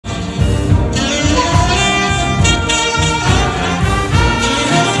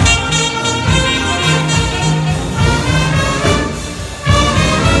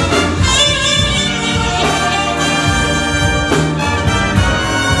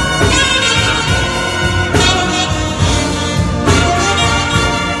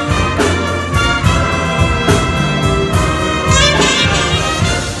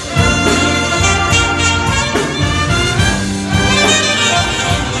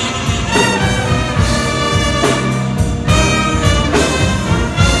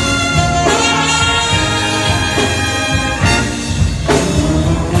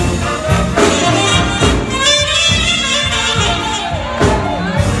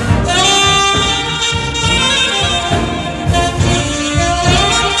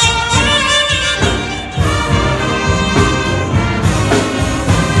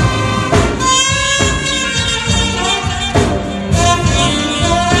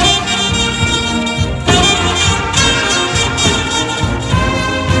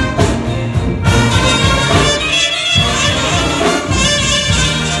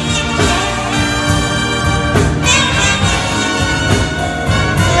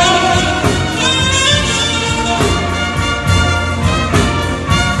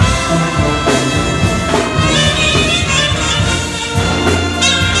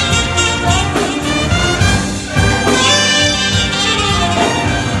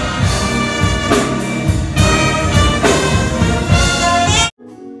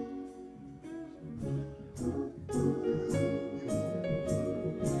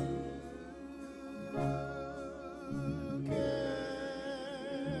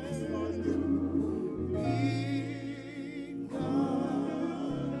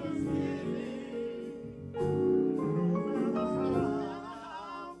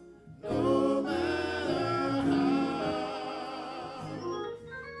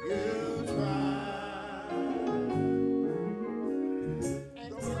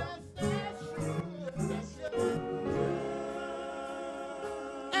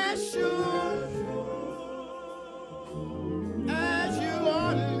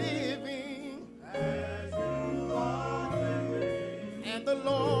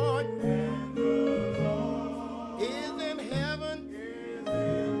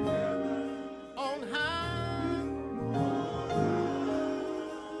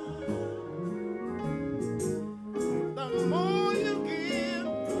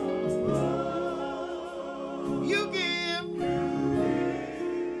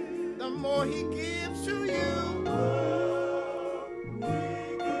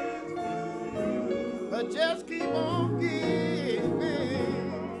Just keep on giving.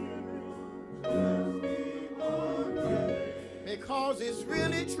 Because it's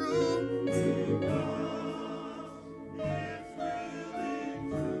really true.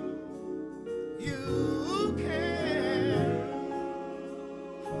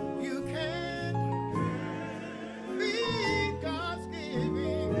 You can be God's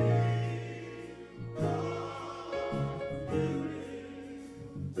giving.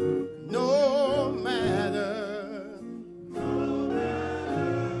 No matter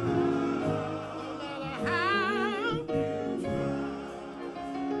how.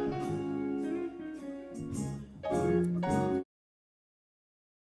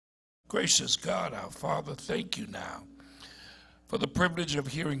 Gracious God, our Father, thank you now for the privilege of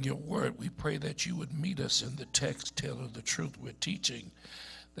hearing your word. We pray that you would meet us in the text, tell of the truth we're teaching,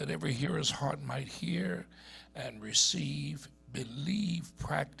 that every hearer's heart might hear and receive, believe,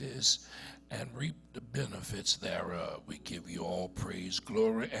 practice, and reap the benefits thereof. We give you all praise,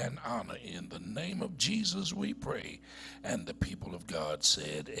 glory, and honor. In the name of Jesus we pray. And the people of God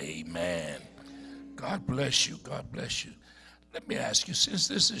said, amen. God bless you. God bless you. Let me ask you, since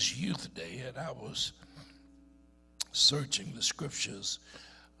this is Youth Day and I was searching the scriptures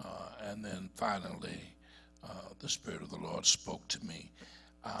and then finally the Spirit of the Lord spoke to me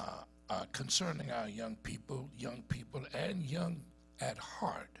concerning our young people and young at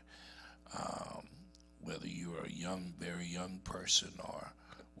heart, whether you're a young, very young person or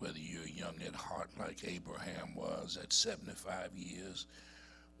whether you're young at heart like Abraham was at 75 years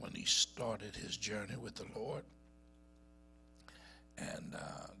when he started his journey with the Lord. And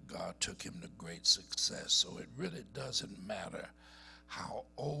God took him to great success. So it really doesn't matter how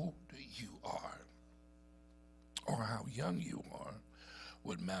old you are or how young you are.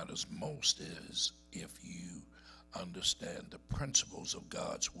 What matters most is if you understand the principles of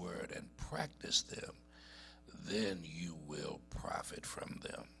God's word and practice them, then you will profit from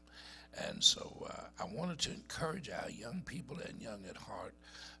them. And so I wanted to encourage our young people and young at heart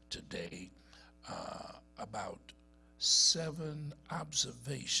today about 7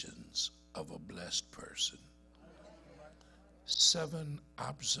 observations of a blessed person. 7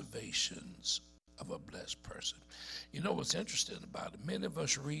 observations of a blessed person. You know what's interesting about it? Many of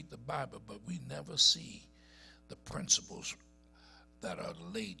us read the Bible, but we never see the principles that are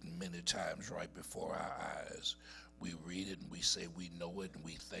latent many times right before our eyes. We read it and we say we know it and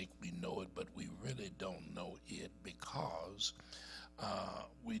we think we know it, but we really don't know it because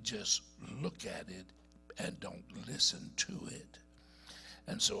we just look at it and don't listen to it.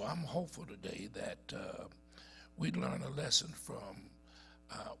 And so I'm hopeful today that we learn a lesson from,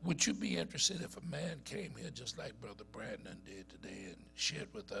 would you be interested if a man came here just like Brother Brandon did today and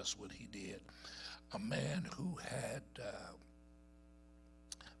shared with us what he did? A man who had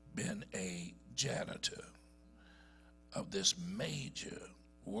been a janitor of this major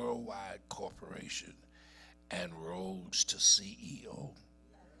worldwide corporation and rose to CEO.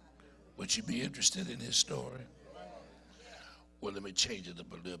 Would you be interested in his story? Well, let me change it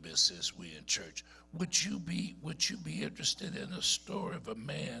up a little bit since we're in church. Would you be interested in a story of a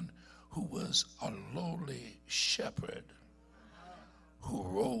man who was a lowly shepherd who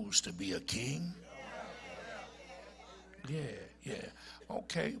rose to be a king? Yeah.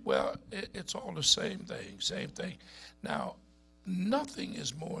 Okay, well, it's all the same thing. Now, nothing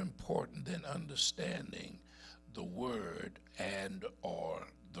is more important than understanding the word and or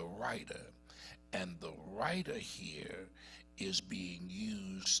the writer. And the writer here is being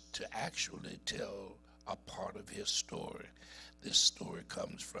used to actually tell a part of his story. This story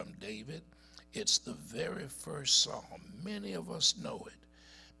comes from David. It's the very first psalm. Many of us know it.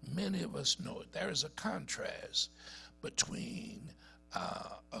 There is a contrast between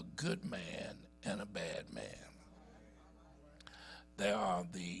a good man and a bad man. There are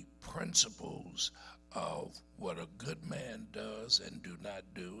the principles of what a good man does and do not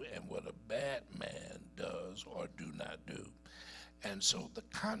do, and what a bad man does or do not do. And so the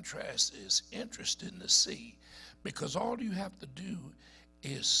contrast is interesting to see, because all you have to do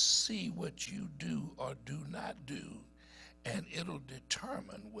is see what you do or do not do, and it'll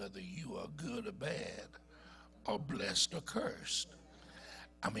determine whether you are good or bad, or blessed or cursed.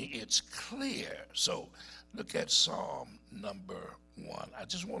 I mean, it's clear. So look at Psalm number 1. I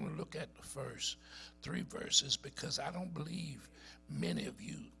just want to look at the first 3 verses because I don't believe many of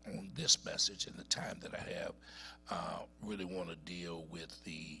you on this message in the time that I have really want to deal with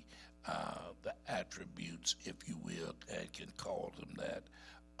the attributes, if you will, and can call them that,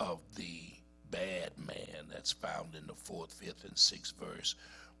 of the bad man that's found in the 4th, 5th, and 6th verse,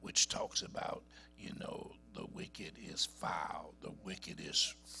 which talks about, the wicked is foul, the wicked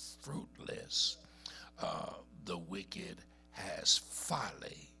is fruitless, the wicked has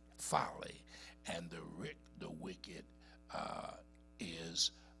folly, and the wicked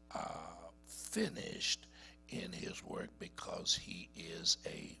is finished in his work because he is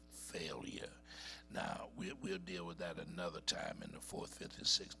a failure. Now, we'll deal with that another time in the 4th, 5th, and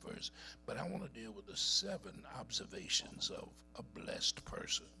 6th verse, but I want to deal with the 7 observations of a blessed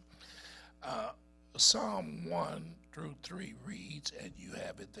person. Psalm 1 through 3 reads, and you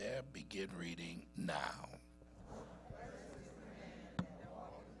have it there, begin reading now.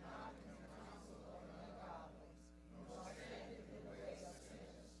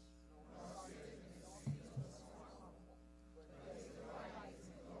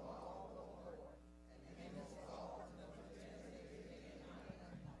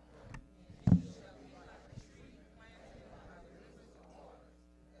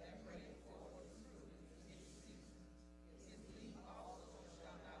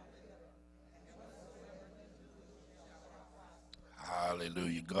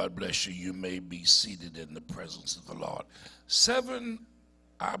 Hallelujah. God bless you. You may be seated in the presence of the Lord. 7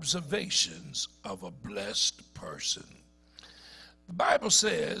 observations of a blessed person. The Bible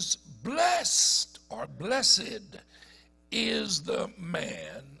says, blessed or blessed is the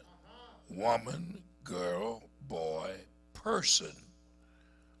man, woman, girl, boy, person.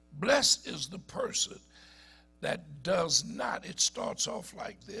 Blessed is the person that does not. It starts off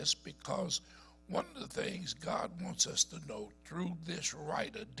like this because one of the things God wants us to know through this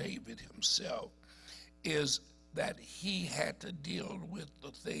writer, David himself, is that he had to deal with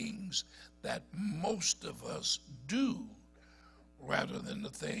the things that most of us do rather than the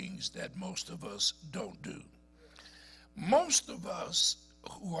things that most of us don't do. Most of us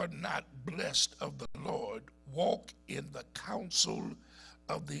who are not blessed of the Lord walk in the counsel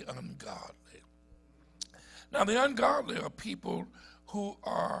of the ungodly. Now, the ungodly are people who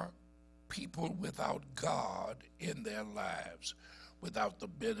are people without God in their lives, without the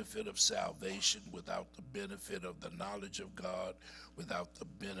benefit of salvation, without the benefit of the knowledge of God, without the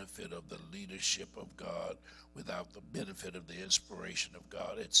benefit of the leadership of God, without the benefit of the inspiration of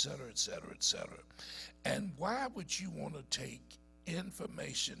God, etc., etc., etc. And why would you want to take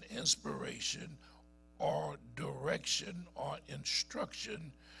information, inspiration, or direction or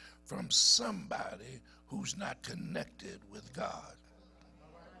instruction from somebody who's not connected with God?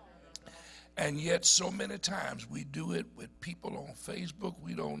 And yet so many times we do it with people on Facebook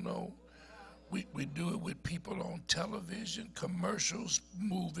we don't know. We do it with people on television, commercials,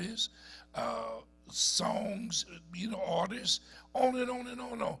 movies, songs, artists, on and on and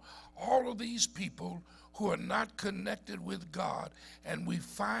on and on. All of these people who are not connected with God, and we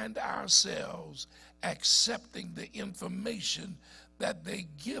find ourselves accepting the information that they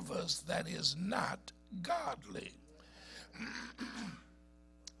give us that is not godly.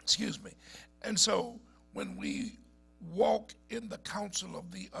 Excuse me. And so when we walk in the counsel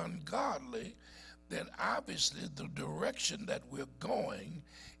of the ungodly, then obviously the direction that we're going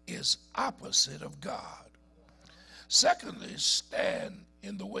is opposite of God. Secondly, stand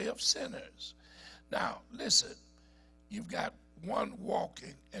in the way of sinners. Now, listen, you've got one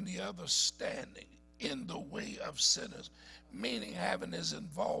walking and the other standing in the way of sinners, meaning having his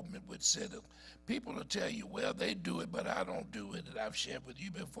involvement with sinners. People will tell you, well, they do it, but I don't do it, and I've shared with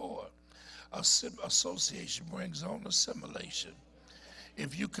you before. Association brings on assimilation.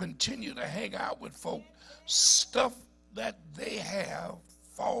 If you continue to hang out with folk, stuff that they have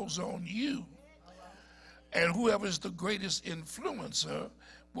falls on you. And whoever's the greatest influencer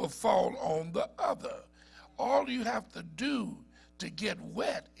will fall on the other. All you have to do to get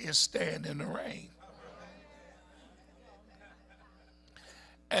wet is stand in the rain.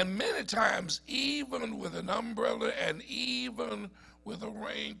 And many times, even with an umbrella and even with a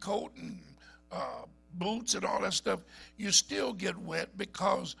raincoat and boots and all that stuff, you still get wet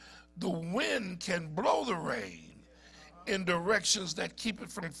because the wind can blow the rain in directions that keep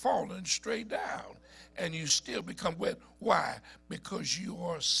it from falling straight down, and you still become wet. Why? Because you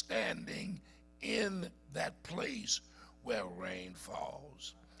are standing in that place where rain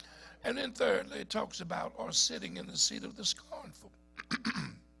falls. And then thirdly, it talks about or sitting in the seat of the scornful.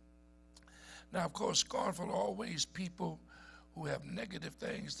 Now, of course, scornful are always people who have negative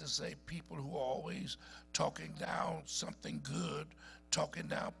things to say, people who are always talking down something good, talking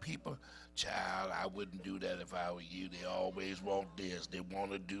down people. Child, I wouldn't do that if I were you. They always want this. They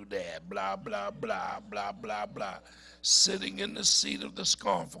want to do that. Blah, blah, blah, blah, blah, blah. Sitting in the seat of the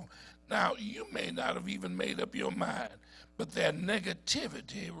scornful. Now, you may not have even made up your mind, but their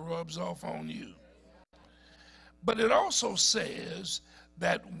negativity rubs off on you. But it also says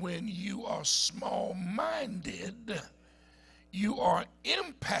that when you are small-minded, you are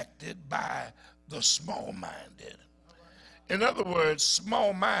impacted by the small-minded. In other words,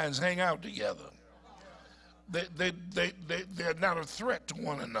 small minds hang out together. They're not a threat to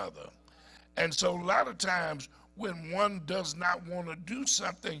one another. And so a lot of times when one does not want to do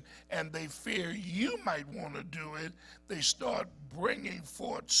something and they fear you might want to do it, they start bringing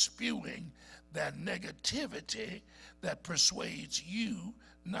forth, spewing that negativity that persuades you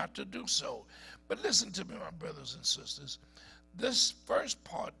not to do so. But listen to me, my brothers and sisters. This first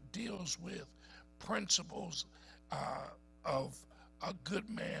part deals with principles of a good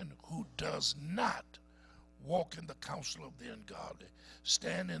man who does not walk in the counsel of the ungodly,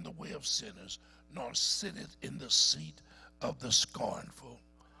 stand in the way of sinners, nor sitteth in the seat of the scornful.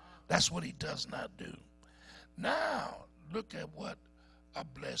 That's what he does not do. Now, look at what a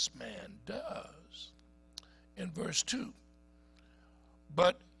blessed man does. In verse 2,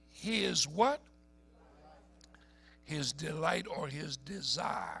 but his what? His delight or his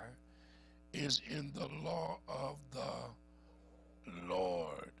desire is in the law of the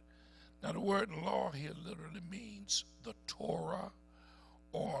Lord. Now, the word law here literally means the Torah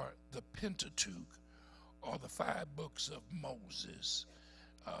or the Pentateuch or the 5 books of Moses.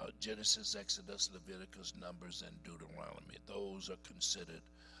 Genesis, Exodus, Leviticus, Numbers, and Deuteronomy. Those are considered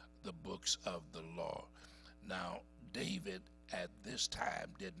the books of the law. Now, David at this time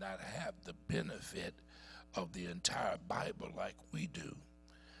did not have the benefit of the entire Bible like we do,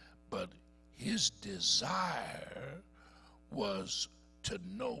 but his desire was to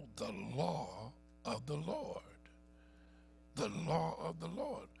know the law of the Lord. The law of the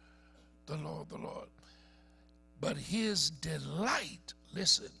Lord. The law of the Lord. But his delight,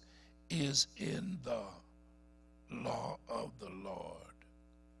 listen, is in the law of the Lord.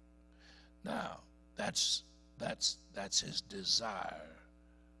 Now, that's his desire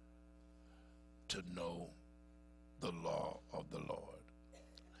to know the law of the Lord.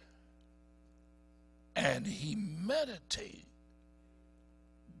 And he meditates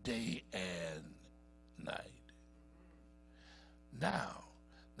day and night. Now,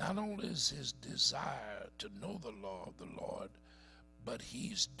 not only is his desire to know the law of the Lord, but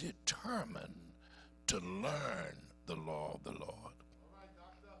he's determined to learn the law of the Lord.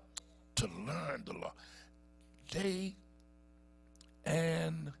 To learn the law. Day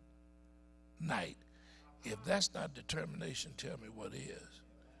and night. If that's not determination, tell me what is.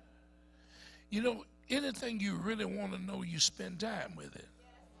 You know, anything you really want to know, you spend time with it.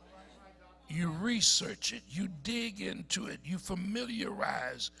 You research it, you dig into it, you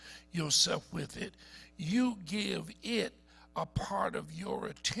familiarize yourself with it. You give it a part of your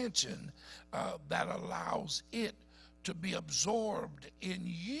attention that allows it to be absorbed in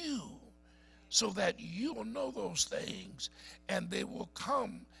you so that you'll know those things and they will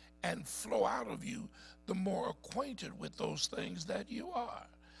come and flow out of you the more acquainted with those things that you are.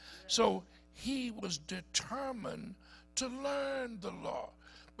 So he was determined to learn the law.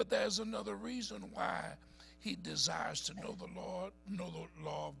 But there's another reason why he desires to know the Lord, know the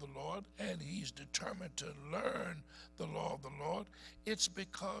law of the Lord, and he's determined to learn the law of the Lord. It's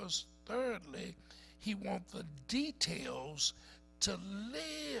because, thirdly, he wants the details to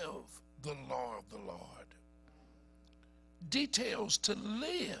live the law of the Lord. Details to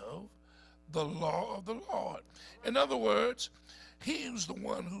live the law of the Lord. In other words, he's the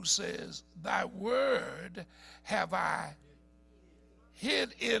one who says, thy word have I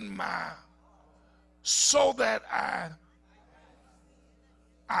hid in my, so that I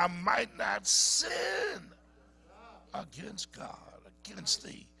might not sin against God, against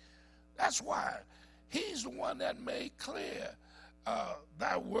thee. That's why he's the one that made clear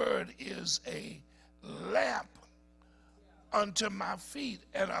thy word is a lamp unto my feet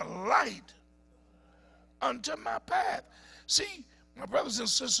and a light unto my path. See, my brothers and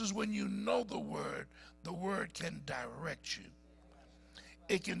sisters, when you know the word can direct you.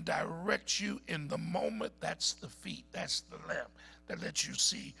 It can direct you in the moment. That's the feet, that's the lamp that lets you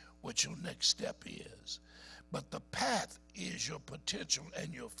see what your next step is. But the path is your potential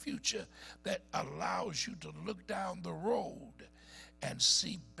and your future that allows you to look down the road and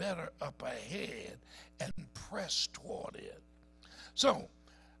see better up ahead and press toward it. So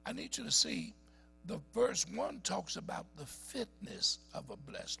I need you to see the verse 1 talks about the fitness of a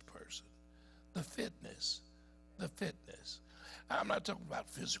blessed person. The fitness. I'm not talking about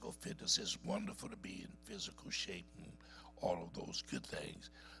physical fitness. It's wonderful to be in physical shape and all of those good things.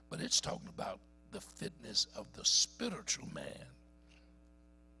 But it's talking about the fitness of the spiritual man.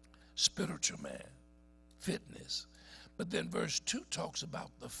 Spiritual man. Fitness. But then verse 2 talks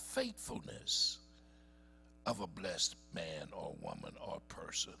about the faithfulness of a blessed man or woman or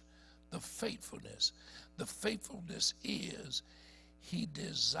person. The faithfulness. The faithfulness is he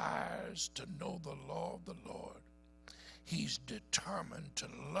desires to know the law of the Lord. He's determined to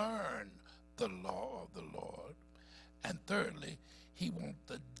learn the law of the Lord. And thirdly, he wants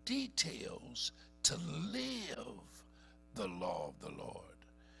the details to live the law of the Lord.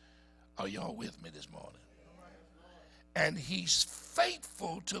 Are y'all with me this morning? And he's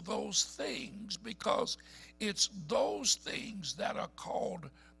faithful to those things because it's those things that are called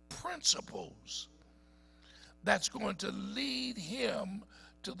principles that's going to lead him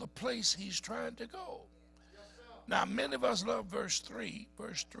to the place he's trying to go. Now, many of us love verse 3.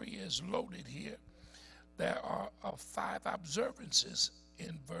 Verse 3 is loaded here. There are 5 observances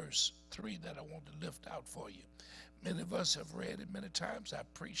in verse 3 that I want to lift out for you. Many of us have read it many times.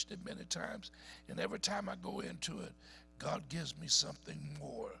 I've preached it many times. And every time I go into it, God gives me something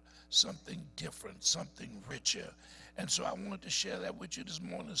more, something different, something richer. And so I wanted to share that with you this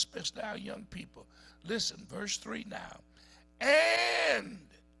morning, especially our young people. Listen, verse 3 now. And.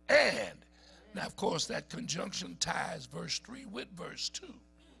 Now, of course, that conjunction ties verse 3 with verse 2.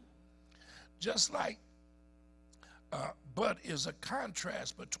 Just like but is a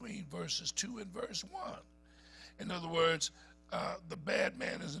contrast between verses 2 and verse 1. In other words, the bad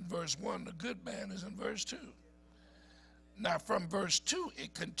man is in verse 1, the good man is in verse 2. Now, from verse 2,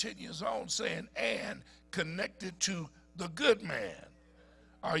 it continues on saying, and connected to the good man.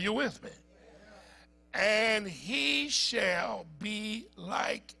 Are you with me? And he shall be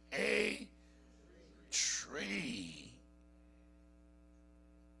like a tree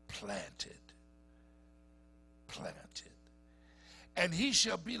planted. And he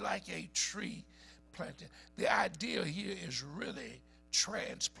shall be like a tree planted. The idea here is really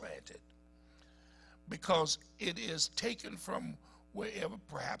transplanted, because it is taken from wherever,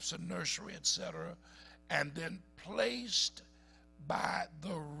 perhaps a nursery, etc., and then placed by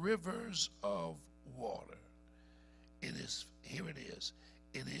the rivers of water. It is, here it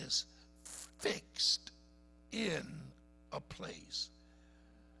is fixed in a place.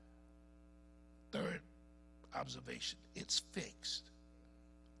 Third observation, it's fixed.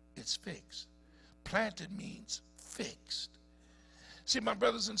 It's fixed. Planted means fixed. See, my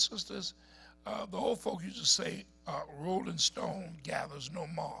brothers and sisters, the old folk used to say, rolling stone gathers no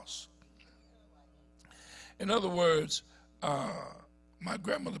moss. In other words, my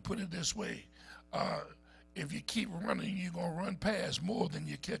grandmother put it this way, if you keep running, you're going to run past more than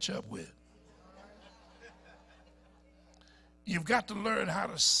you catch up with. You've got to learn how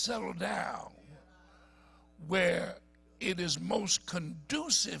to settle down where it is most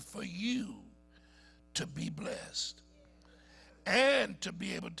conducive for you to be blessed and to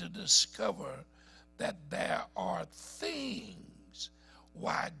be able to discover that there are things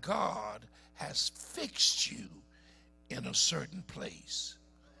why God has fixed you in a certain place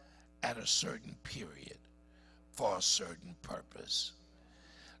at a certain period for a certain purpose.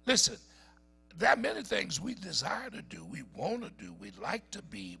 Listen, there are many things we desire to do, we want to do, we'd like to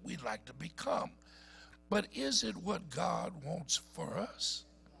be, we'd like to become. But is it what God wants for us?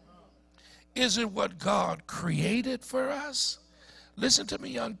 Is it what God created for us? Listen to me,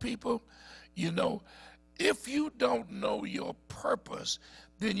 young people. You know, if you don't know your purpose,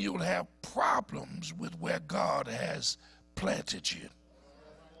 then you'll have problems with where God has planted you.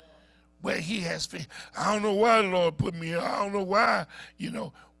 Where he has, I don't know why the Lord put me here. I don't know why,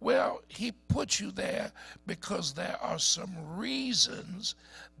 Well, he put you there because there are some reasons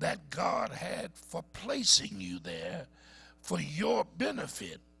that God had for placing you there for your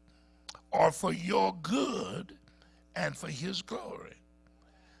benefit or for your good and for his glory.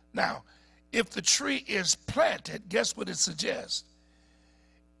 Now, if the tree is planted, guess what it suggests?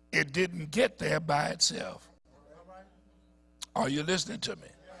 It didn't get there by itself. Are you listening to me?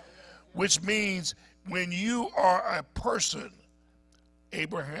 Which means when you are a person,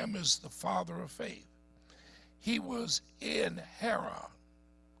 Abraham is the father of faith. He was in Haran.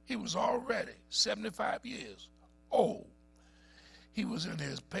 He was already 75 years old. He was in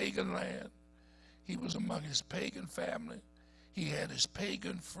his pagan land. He was among his pagan family. He had his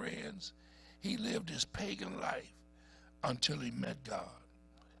pagan friends. He lived his pagan life until he met God.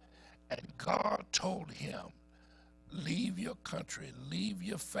 And God told him, leave your country, leave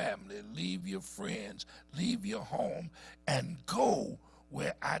your family, leave your friends, leave your home, and go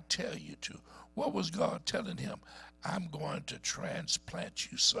where I tell you to. What was God telling him? I'm going to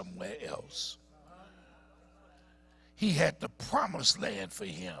transplant you somewhere else. He had the promised land for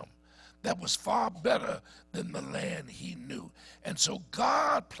him that was far better than the land he knew. And so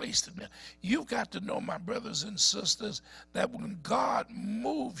God placed him there. You've got to know, my brothers and sisters, that when God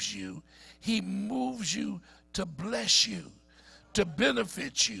moves you, he moves you to bless you, to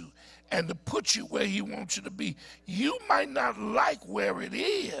benefit you, and to put you where he wants you to be. You might not like where it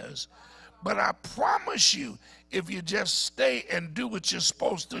is, but I promise you, if you just stay and do what you're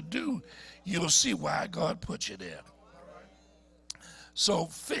supposed to do, you'll see why God put you there. So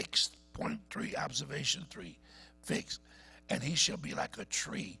fixed, point 3, observation 3, fixed. And he shall be like a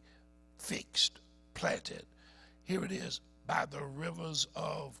tree fixed, planted. Here it is, by the rivers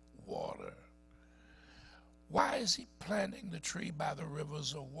of water. Why is he planting the tree by the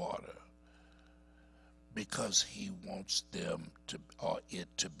rivers of water? Because he wants them to, or it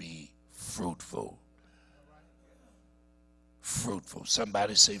to be fruitful. Fruitful.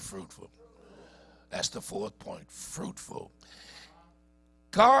 Somebody say fruitful. That's the fourth point, fruitful.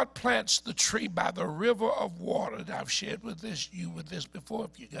 God plants the tree by the river of water. Now, I've shared with you with this before.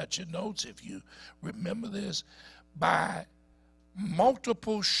 If you got your notes, if you remember this, by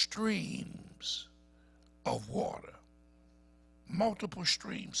multiple streams of water. Multiple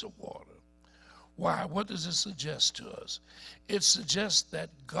streams of water. Why? What does it suggest to us? It suggests that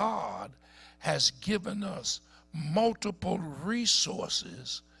God has given us multiple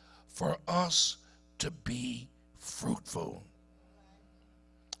resources for us to be fruitful.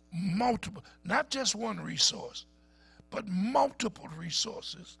 Multiple, not just one resource, but multiple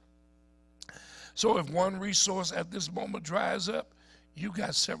resources. So if one resource at this moment dries up, you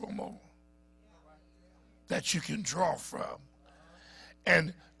got several more that you can draw from.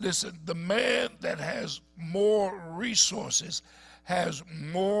 And listen, the man that has more resources has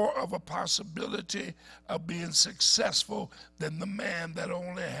more of a possibility of being successful than the man that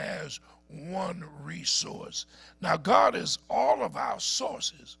only has one resource. Now, God is all of our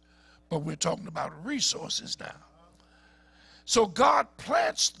sources, but we're talking about resources now. So God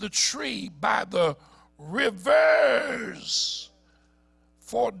plants the tree by the rivers,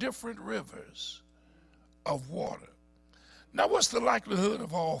 4 different rivers of water. Now, what's the likelihood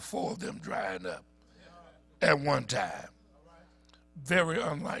of all 4 of them drying up at one time? Very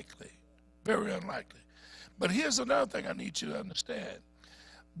unlikely. Very unlikely. But here's another thing I need you to understand.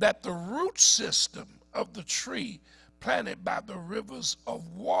 That the root system of the tree planted by the rivers of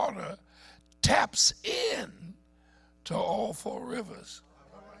water taps in to all 4 rivers.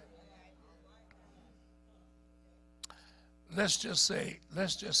 Let's just say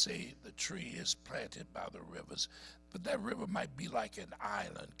the tree is planted by the rivers, but that river might be like an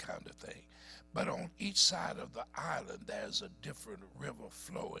island kind of thing. But on each side of the island, there's a different river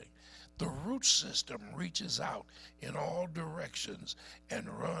flowing. The root system reaches out in all directions and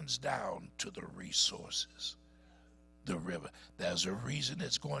runs down to the resources. The river. There's a reason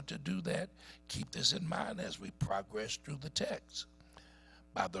it's going to do that. Keep this in mind as we progress through the text.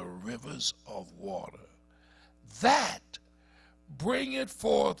 By the rivers of water. That bringeth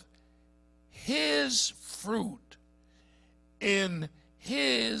forth his fruit in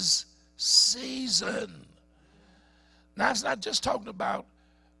his season. Now, it's not just talking about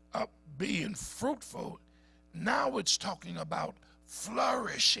being fruitful. Now it's talking about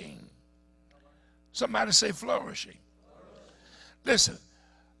flourishing. Somebody say flourishing. Listen,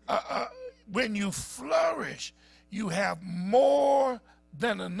 when you flourish, you have more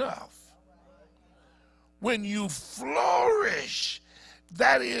than enough. When you flourish,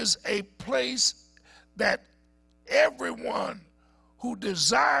 that is a place that everyone who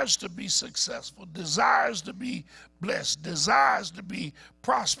desires to be successful, desires to be blessed, desires to be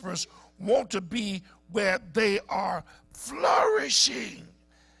prosperous, want to be where they are flourishing.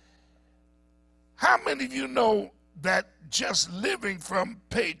 How many of you know that just living from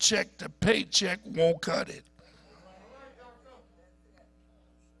paycheck to paycheck won't cut it?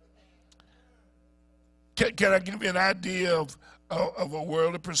 Can I give you an idea of a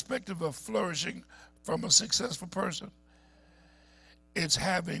worldly perspective of flourishing from a successful person? It's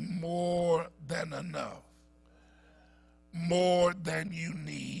having more than enough, more than you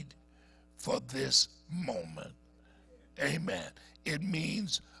need for this moment. Amen. It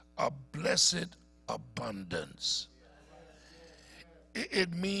means a blessed abundance.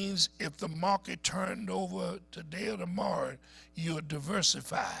 It means if the market turned over today or tomorrow, you're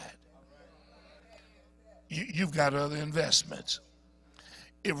diversified. You've got other investments.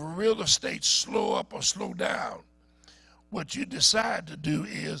 If real estate slow up or slow down, what you decide to do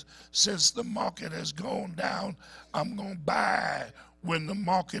is, since the market has gone down, I'm going to buy when the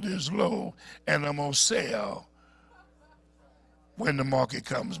market is low, and I'm going to sell when the market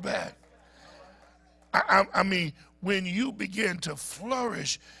comes back. I mean, when you begin to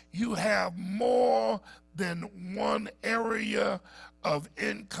flourish, you have more than one area of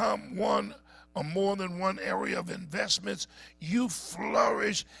income, more than one area of investments. You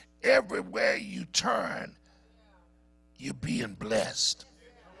flourish everywhere you turn. You're being blessed.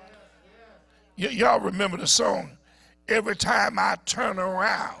 Y'all remember the song, every time I turn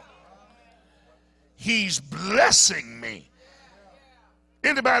around, he's blessing me.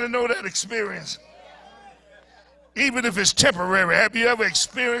 Anybody know that experience? Even if it's temporary, have you ever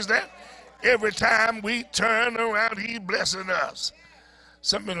experienced that? Every time we turn around, he's blessing us.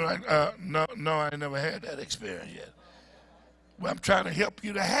 Something like, no, I ain't never had that experience yet. Well, I'm trying to help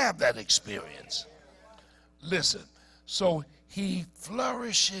you to have that experience. Listen, so he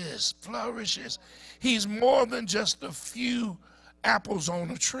flourishes. He's more than just a few apples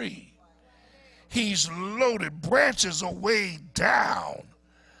on a tree. He's loaded, branches are way down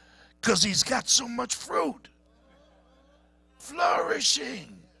because he's got so much fruit.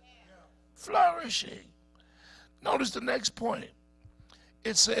 Flourishing. Notice the next point.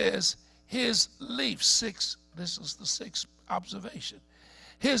 It says his leaf, this is the sixth observation.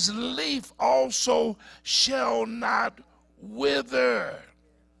 His leaf also shall not wither.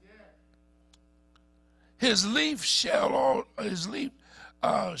 His leaf shall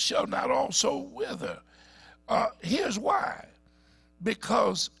not also wither. Here's why.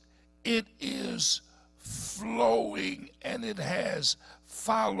 Because it is flowing and it has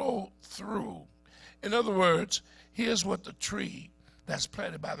follow through. In other words, here's what the tree that's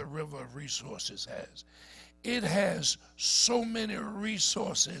planted by the river of resources has. It has so many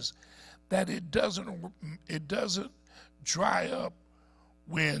resources that it doesn't dry up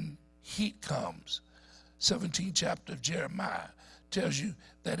when heat comes. 17th chapter of Jeremiah tells you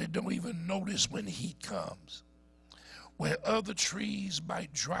that it don't even notice when heat comes. Where other trees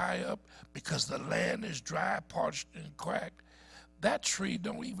might dry up because the land is dry, parched, and cracked, that tree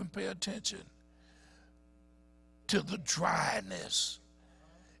don't even pay attention to the dryness.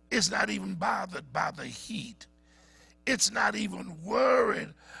 It's not even bothered by the heat. It's not even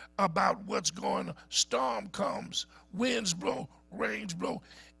worried about what's going on. Storm comes, winds blow, rains blow.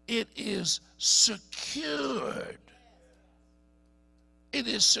 It is secured. It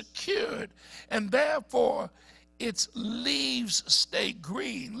is secured. And therefore, its leaves stay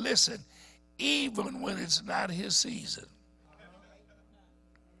green. Listen, even when it's not his season.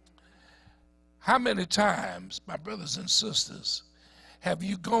 How many times, my brothers and sisters, have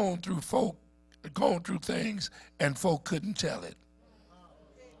you gone through things and folk couldn't tell it?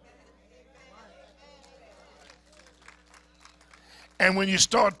 And when you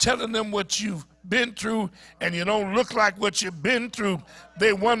start telling them what you've been through and you don't look like what you've been through,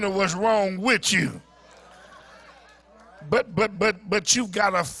 they wonder what's wrong with you. But you've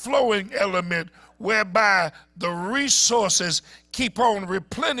got a flowing element whereby the resources keep on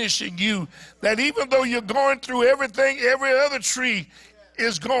replenishing you, that even though you're going through everything every other tree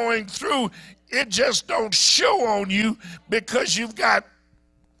is going through, it just don't show on you because you've got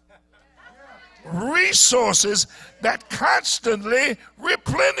resources that constantly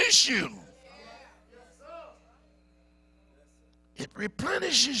replenish you. It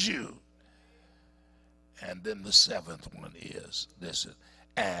replenishes you. And then the seventh one is, listen,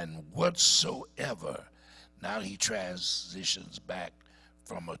 and whatsoever. Now he transitions back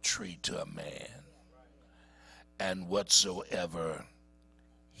from a tree to a man. And whatsoever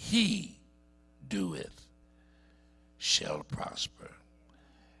he doeth shall prosper.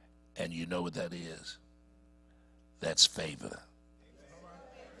 And you know what that is? That's favor.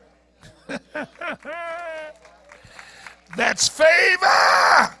 That's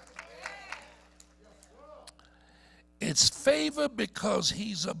favor. It's favor because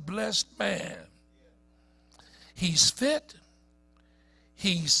he's a blessed man. He's fit.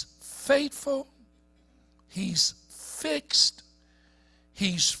 He's faithful. He's fixed.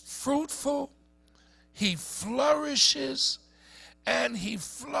 He's fruitful. He flourishes and he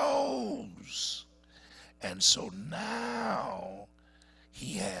flows. And so now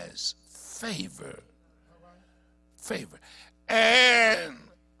he has favor. Favor. And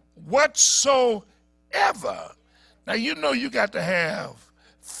whatsoever. Now, you know you got to have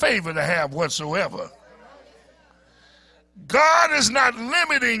favor to have whatsoever. God is not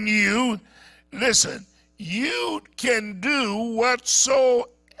limiting you. Listen, you can do whatsoever.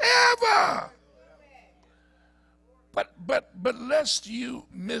 But lest you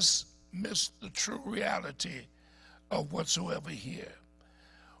miss the true reality of whatsoever here.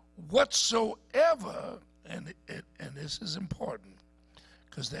 Whatsoever, and this is important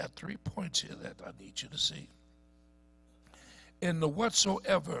because there are 3 points here that I need you to see. In the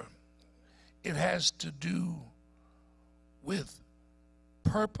whatsoever, it has to do with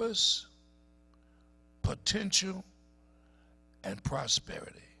purpose, potential, and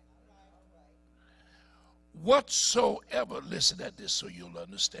prosperity. Whatsoever, listen at this so you'll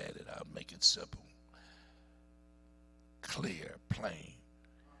understand it. I'll make it simple, clear, plain.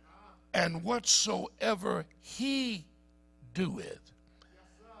 And whatsoever he doeth,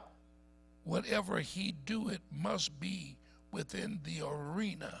 whatever he doeth must be within the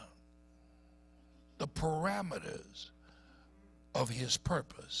arena, the parameters of his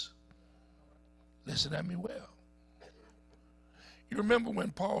purpose. Listen at me well. You remember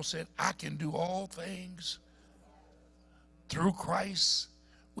when Paul said, I can do all things through Christ,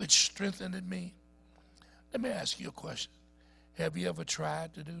 which strengthened me? Let me ask you a question. Have you ever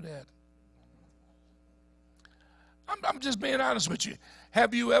tried to do that? I'm just being honest with you.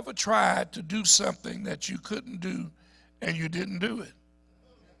 Have you ever tried to do something that you couldn't do and you didn't do it?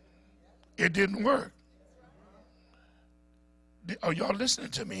 It didn't work. Are y'all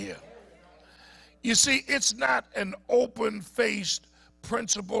listening to me here? You see, it's not an open-faced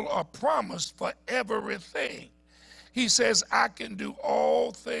principle or promise for everything. He says, I can do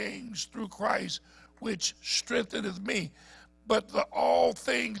all things through Christ, which strengtheneth me. But the all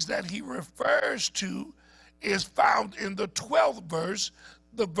things that he refers to is found in the 12th verse,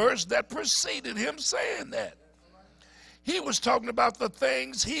 the verse that preceded him saying that. He was talking about the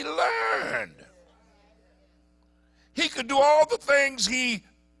things he learned. He could do all the things he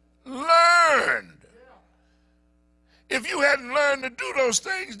learned. If you hadn't learned to do those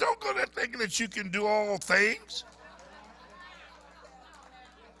things, don't go there thinking that you can do all things.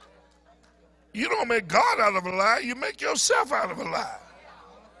 You don't make God out of a lie, you make yourself out of a lie.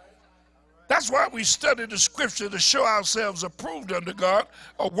 That's why we study the scripture to show ourselves approved unto God,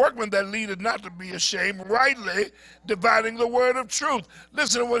 a workman that leadeth not to be ashamed, rightly dividing the word of truth.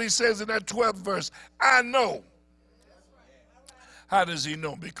 Listen to what he says in that 12th verse. I know. How does he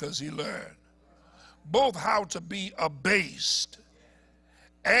know? Because he learned. Both how to be abased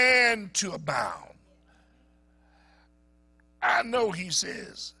and to abound. I know, he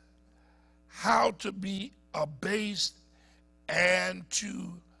says, how to be abased and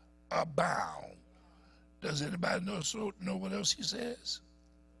to abound. Does anybody know what else he says?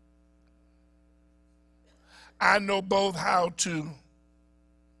 I know both how to,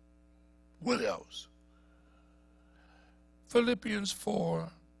 what else? Philippians 4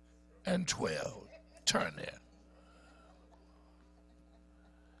 and 12. Turn there.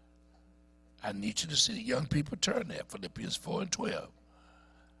 I need you to see the young people turn there. Philippians 4 and 12.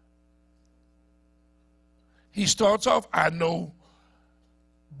 He starts off, I know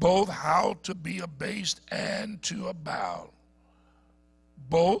both how to be abased and to abound.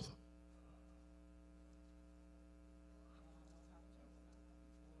 Both.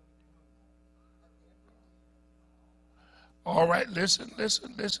 All right, listen at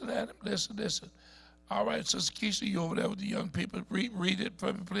him. Listen. All right, Sister Keisha, you over there with the young people. Read it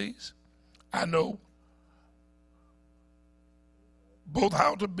for me, please. I know both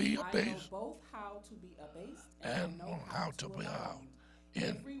how to be abased. I know both how to be abased and know how to abound.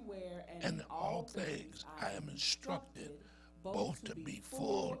 Everywhere and in all things I am instructed both to be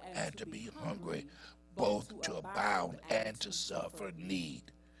full and to be hungry, both to abound and to suffer need.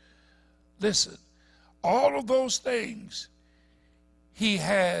 Listen, all of those things he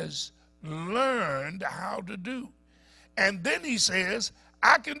has learned how to do. And then he says,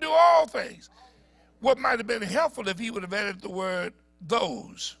 I can do all things. What might have been helpful if he would have added the word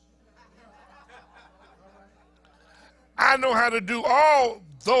those. I know how to do all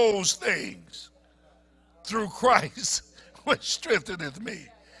those things through Christ, which strengtheneth me.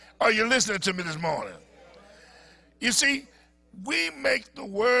 Are you listening to me this morning? You see, we make the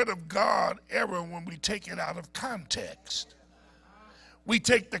word of God error when we take it out of context. We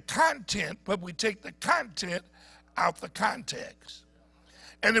take the content, but we take the content out the context.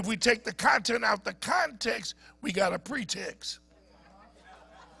 And if we take the content out the context, we got a pretext.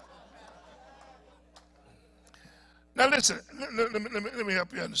 Now listen, let me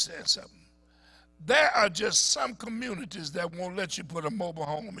help you understand something. There are just some communities that won't let you put a mobile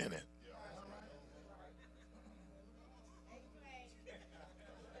home in it.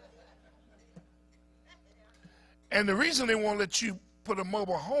 And the reason they won't let you put a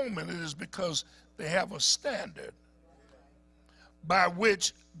mobile home in it is because they have a standard by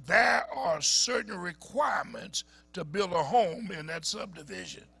which there are certain requirements to build a home in that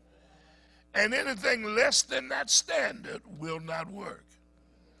subdivision. And anything less than that standard will not work.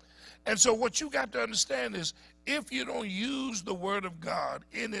 And so what you got to understand is, if you don't use the word of God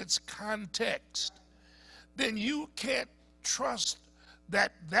in its context, then you can't trust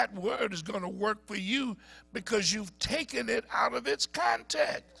that that word is going to work for you because you've taken it out of its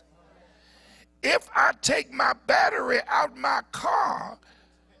context. If I take my battery out my car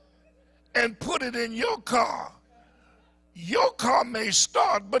and put it in your car may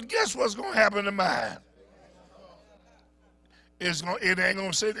start, but guess what's going to happen to mine? It ain't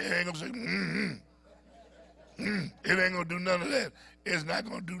gonna say, it ain't gonna do none of that. It's not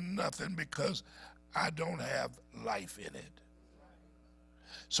gonna do nothing because I don't have life in it.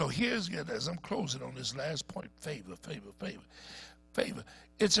 So here's it as I'm closing on this last point: favor, favor, favor, favor.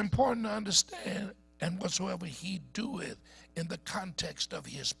 It's important to understand, and whatsoever he doeth in the context of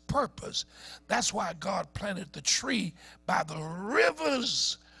his purpose. That's why God planted the tree by the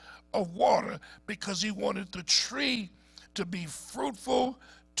rivers of water, because he wanted the tree to be fruitful,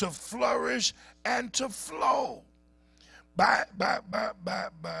 to flourish, and to flow. I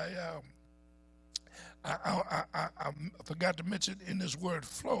forgot to mention in this word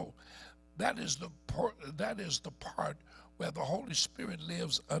flow, that is the part where the Holy Spirit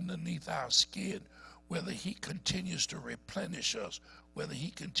lives underneath our skin, whether he continues to replenish us, whether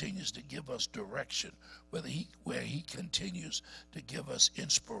he continues to give us direction, where he continues to give us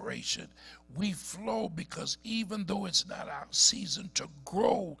inspiration. We flow because even though it's not our season to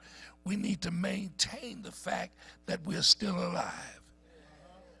grow, we need to maintain the fact that we're still alive.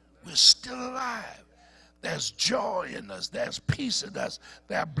 We're still alive. There's joy in us. There's peace in us.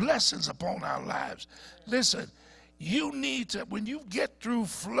 There are blessings upon our lives. Listen, you need to, when you get through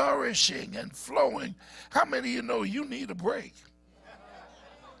flourishing and flowing, how many of you know you need a break?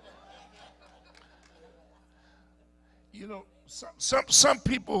 You know, some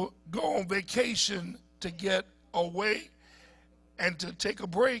people go on vacation to get away and to take a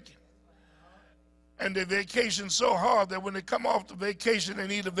break. And the vacation's so hard that when they come off the vacation, they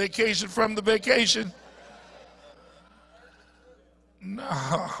need a vacation from the vacation.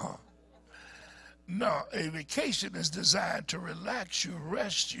 No, a vacation is designed to relax you,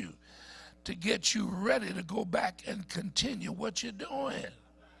 rest you, to get you ready to go back and continue what you're doing.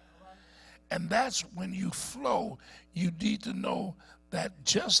 And that's when you flow. You need to know that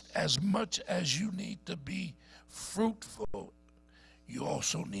just as much as you need to be fruitful, you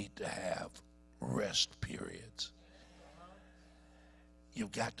also need to have rest periods.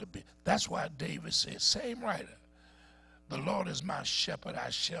 You've got to be. That's why David said, same writer, the Lord is my shepherd, I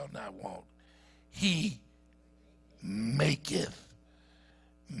shall not want. He maketh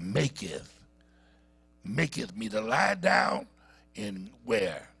me to lie down in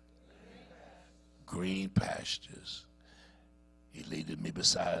where? Green pastures. He leadeth me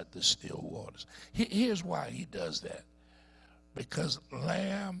beside the still waters. Here's why he does that. Because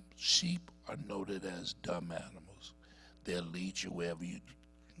lamb, sheep are noted as dumb animals. They'll lead you wherever you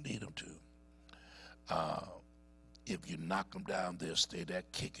lead them to. If you knock them down, they'll stay there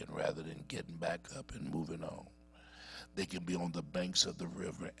kicking rather than getting back up and moving on. They can be on the banks of the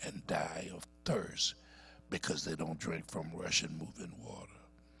river and die of thirst because they don't drink from rushing, moving water.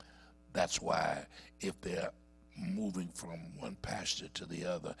 That's why if they're moving from one pasture to the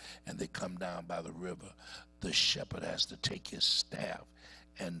other and they come down by the river, the shepherd has to take his staff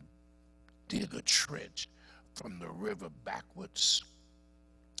and dig a trench from the river backwards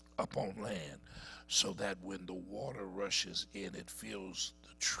up on land, so that when the water rushes in, it fills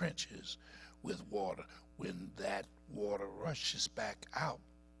the trenches with water. When that water rushes back out,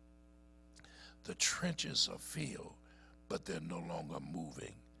 the trenches are filled, but they're no longer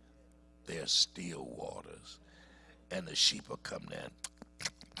moving. They're still waters. And the sheep will come down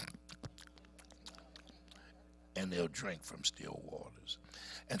and they'll drink from still waters.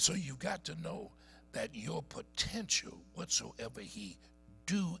 And so you've got to know that your potential, whatsoever he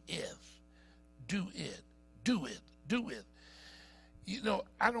doeth, do it. You know,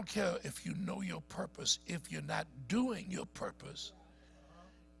 I don't care if you know your purpose. If you're not doing your purpose,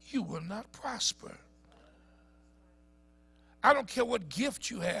 you will not prosper. I don't care what gift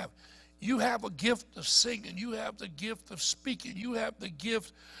you have. You have a gift of singing. You have the gift of speaking. You have the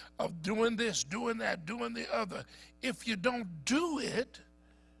gift of doing this, doing that, doing the other. If you don't do it,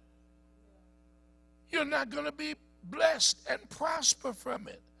 you're not going to be blessed and prosper from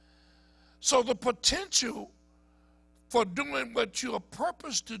it. So the potential for doing what you're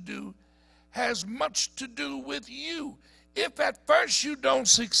purposed to do has much to do with you. If at first you don't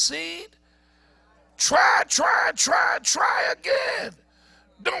succeed, try again.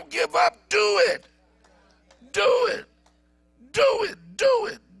 Don't give up. Do it.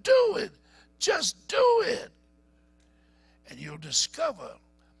 Just do it. And you'll discover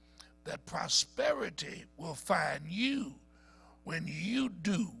that prosperity will find you when you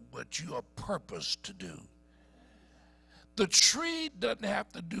do what you are purposed to do. The tree doesn't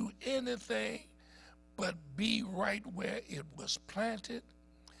have to do anything but be right where it was planted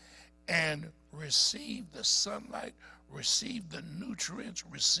and receive the sunlight, receive the nutrients,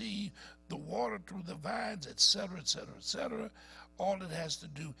 receive the water through the vines, etc., etc., etc. all it has to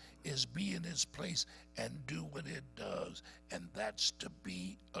do is be in its place and do what it does. And that's to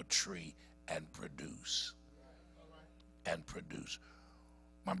be a tree and produce. And produce.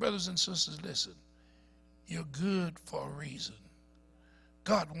 My brothers and sisters, listen. You're good for a reason.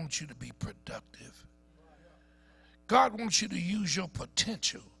 God wants you to be productive. God wants you to use your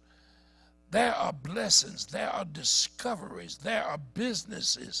potential. There are blessings, there are discoveries, there are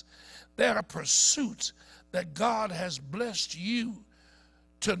businesses, there are pursuits that God has blessed you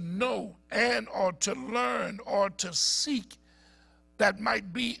to know and or to learn or to seek that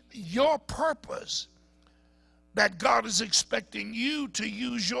might be your purpose, that God is expecting you to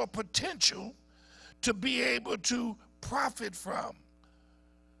use your potential to be able to profit from,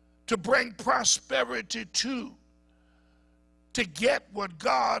 to bring prosperity to get what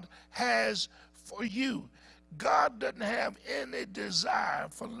God has for you. God doesn't have any desire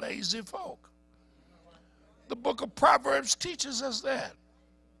for lazy folk. The book of Proverbs teaches us that.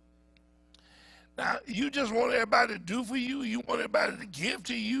 Now, you just want everybody to do for you. You want everybody to give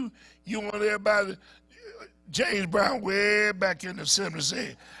to you. You want everybody. James Brown way back in the assembly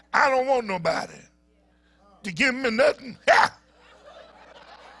said, I don't want nobody to give me nothing. Ha!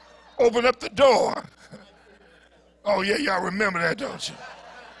 Open up the door. Oh, yeah, y'all remember that, don't you?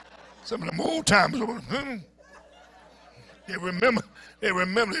 Some of them old timers, they remember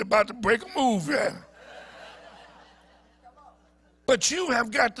they're about to break a move, yeah. But you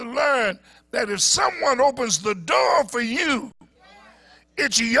have got to learn that if someone opens the door for you,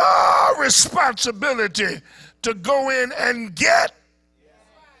 it's your responsibility to go in and get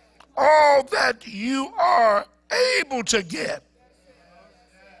all that you are able to get.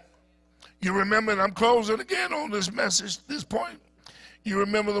 You remember, and I'm closing again on this message, this point. You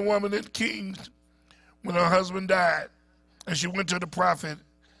remember the woman in Kings when her husband died, and she went to the prophet,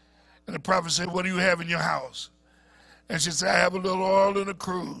 and the prophet said, what do you have in your house? And she said, I have a little oil in a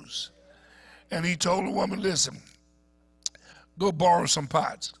cruse. And he told the woman, listen, go borrow some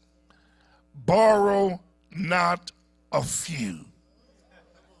pots. Borrow not a few.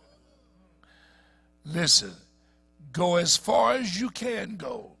 Listen, go as far as you can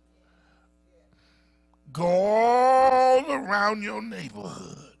go. Go all around your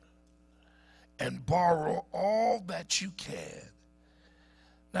neighborhood and borrow all that you can.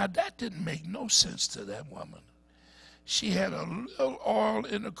 Now, that didn't make no sense to that woman. She had a little oil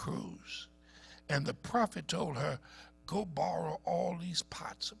in a cruse, and the prophet told her, go borrow all these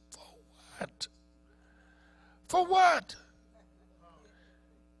pots. For what? For what?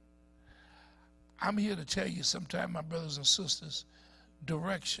 I'm here to tell you sometime, my brothers and sisters,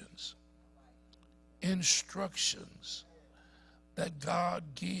 directions, instructions that God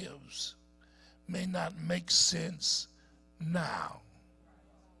gives may not make sense now.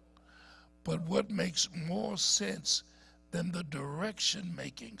 But what makes more sense than the direction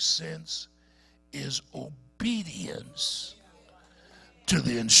making sense is obedience to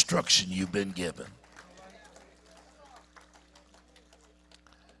the instruction you've been given.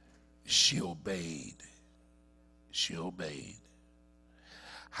 She obeyed. She obeyed.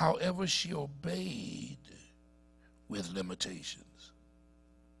 However, she obeyed with limitations.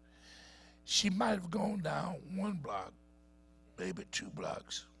 She might have gone down one block, maybe 2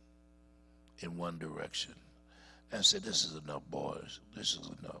 blocks in one direction and said, this is enough, boys. This is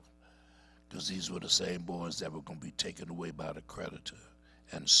enough. Because these were the same boys that were going to be taken away by the creditor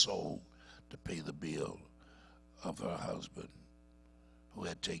and sold to pay the bill of her husband who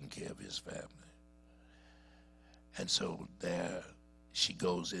had taken care of his family. And so there she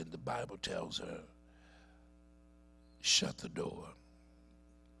goes in, the Bible tells her, shut the door.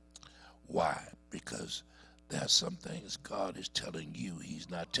 Why? Because there are some things God is telling you he's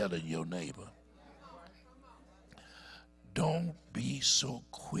not telling your neighbor. Don't be so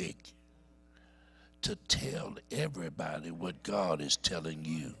quick to tell everybody what God is telling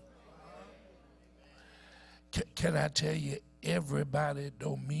you. Can I tell you, everybody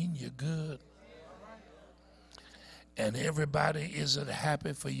don't mean you good. And everybody isn't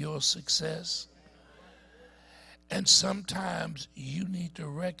happy for your success. And sometimes you need to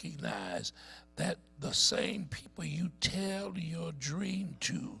recognize that the same people you tell your dream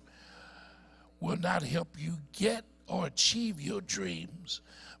to will not help you get or achieve your dreams,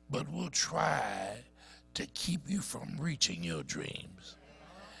 but will try to keep you from reaching your dreams.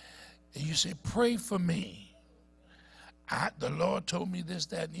 And you say, pray for me. The Lord told me this,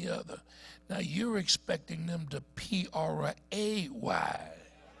 that, and the other. Now you're expecting them to P-R-A-Y.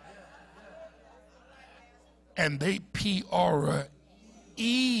 And they P-R-E-Y.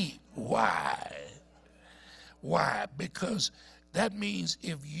 Why? Because that means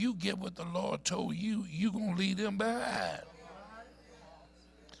if you get what the Lord told you, you're going to leave them behind.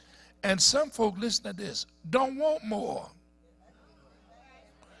 And some folk, listen to this, don't want more.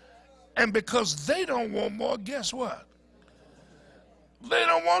 And because they don't want more, guess what? They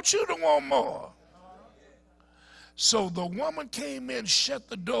don't want you to want more. So the woman came in, shut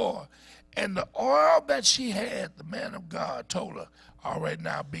the door, and the oil that she had, the man of God told her, all right,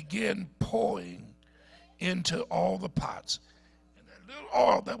 now begin pouring into all the pots. And that little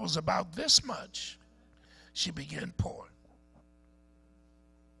oil that was about this much, she began pouring.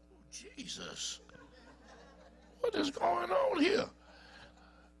 Oh, Jesus, what is going on here?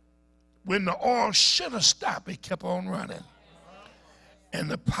 When the oil should have stopped, it kept on running. And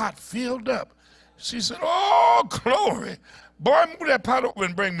the pot filled up. She said, oh, glory. Boy, move that pot over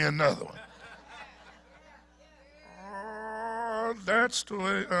and bring me another one. Oh, that's the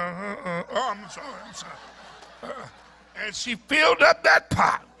way. Oh, I'm sorry. And she filled up that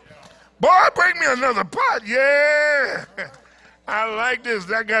pot. Boy, bring me another pot. Yeah. I like this.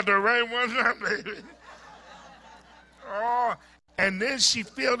 I got the right one now, baby. Oh, and then she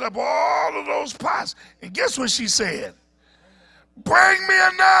filled up all of those pots. And guess what she said? Bring me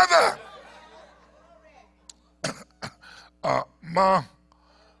another. Ma,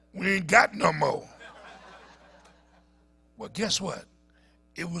 we ain't got no more. Well, guess what?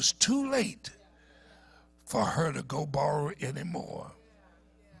 It was too late for her to go borrow anymore.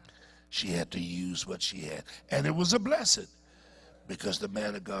 She had to use what she had. And it was a blessing because the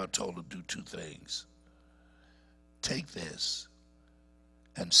man of God told her to do two things. Take this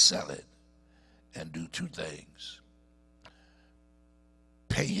and sell it and do two things.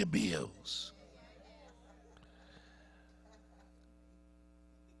 Pay your bills.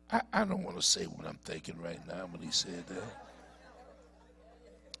 I don't want to say what I'm thinking right now when he said that.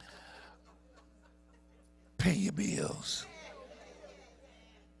 Pay your bills.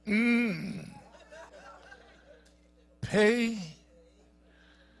 Pay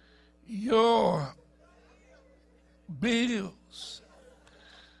your bills.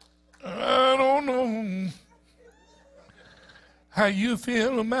 I don't know how you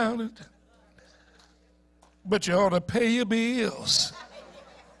feel about it, but you ought to pay your bills.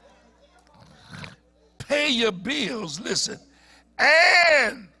 Pay your bills, listen,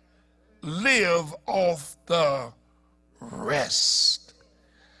 and live off the rest.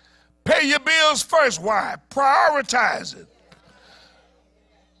 Pay your bills first. Why? Prioritize it.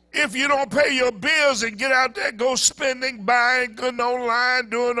 If you don't pay your bills and get out there, go spending, buying, going online,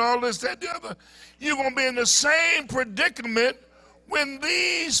 doing all this, that, the other, you're going to be in the same predicament when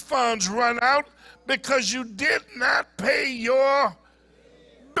these funds run out because you did not pay your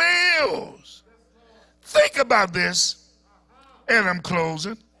bills. Think about this, and I'm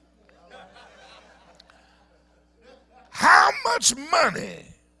closing. How much money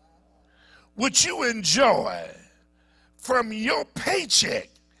would you enjoy from your paycheck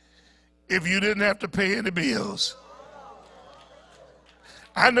if you didn't have to pay any bills?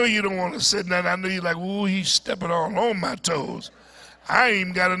 I know you don't want to sit down. I know you're like, ooh, he's stepping all on my toes. I ain't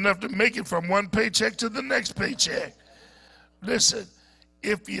even got enough to make it from one paycheck to the next paycheck. Listen,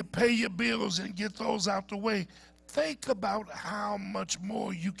 if you pay your bills and get those out the way, think about how much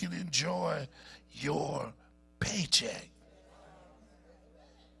more you can enjoy your paycheck.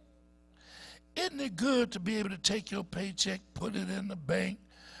 Isn't it good to be able to take your paycheck, put it in the bank,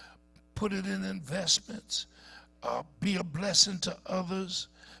 put it in investments, be a blessing to others,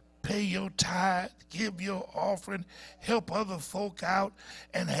 pay your tithe, give your offering, help other folk out,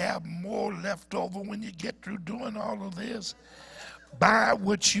 and have more left over when you get through doing all of this? Buy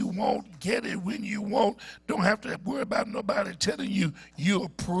what you want, get it when you want. Don't have to worry about nobody telling you you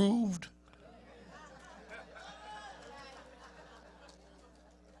approved.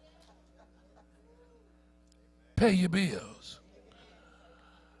 Pay your bills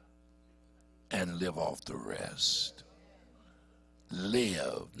and live off the rest.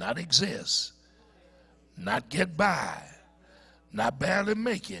 Live, not exist, not get by, not barely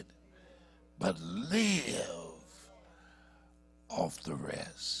make it, but live off the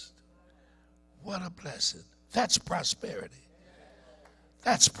rest. What a blessing. That's prosperity.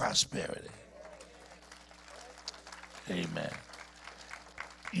 That's prosperity. Amen.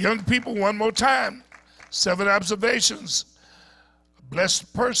 Young people, one more time. 7 observations. A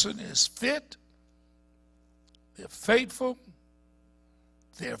blessed person is fit, they're faithful,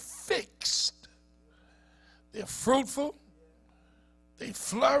 they're fixed, they're fruitful, they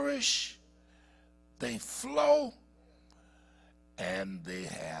flourish, they flow, and they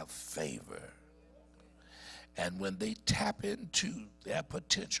have favor. And when they tap into their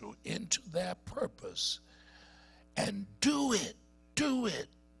potential, into their purpose, and do it,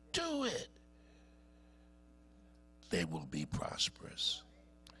 they will be prosperous.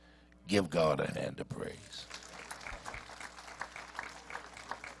 Give God a hand of praise.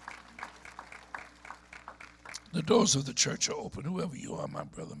 The doors of the church are open. Whoever you are, my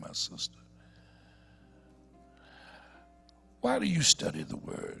brother, my sister. Why do you study the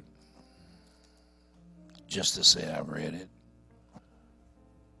word? Just to say I read it?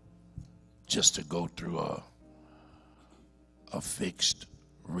 Just to go through a fixed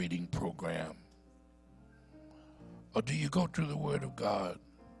reading program? Or do you go through the word of God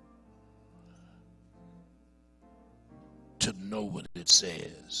to know what it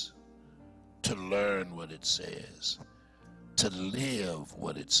says, to learn what it says, to live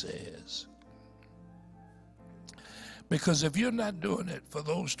what it says? Because if you're not doing it for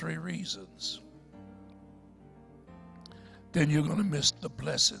those three reasons, then you're going to miss the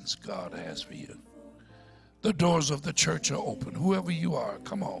blessings God has for you. The doors of the church are open. Whoever you are,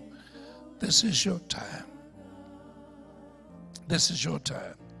 come on. This is your time. This is your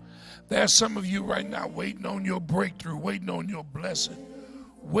time. There's some of you right now waiting on your breakthrough, waiting on your blessing,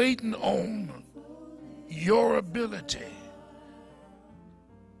 waiting on your ability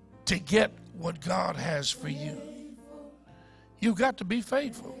to get what God has for you. You've got to be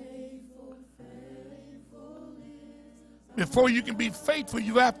faithful. Before you can be faithful,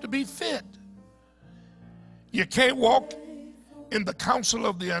 you have to be fit. You can't walk in the counsel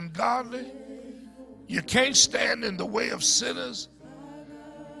of the ungodly. You can't stand in the way of sinners.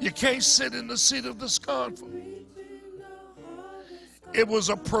 You can't sit in the seat of the scornful. It was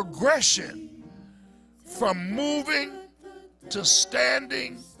a progression from moving to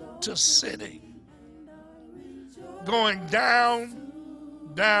standing to sitting. Going down,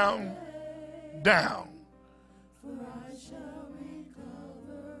 down, down.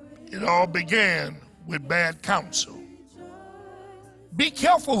 It all began with bad counsel. Be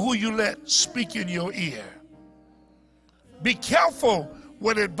careful who you let speak in your ear. Be careful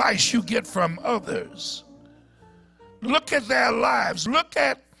what advice you get from others. Look at their lives. Look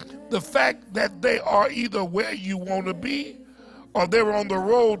at the fact that they are either where you want to be or they're on the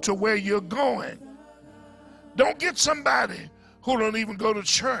road to where you're going. Don't get somebody who don't even go to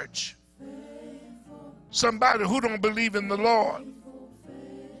church. Somebody who don't believe in the Lord.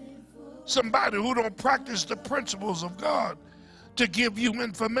 Somebody who don't practice the principles of God to give you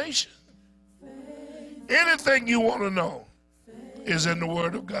information. Anything you want to know is in the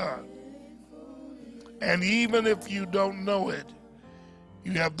Word of God. And even if you don't know it,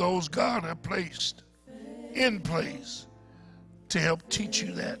 you have those God has placed in place to help teach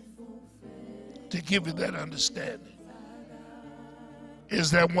you that, to give you that understanding. Is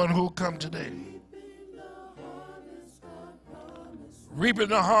there one who will come today? Reaping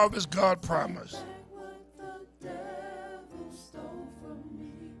the harvest God promised.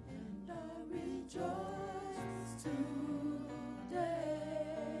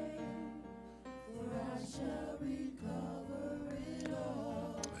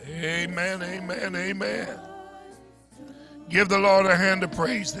 Amen, amen, amen. Give the Lord a hand of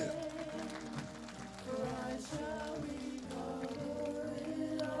praise then.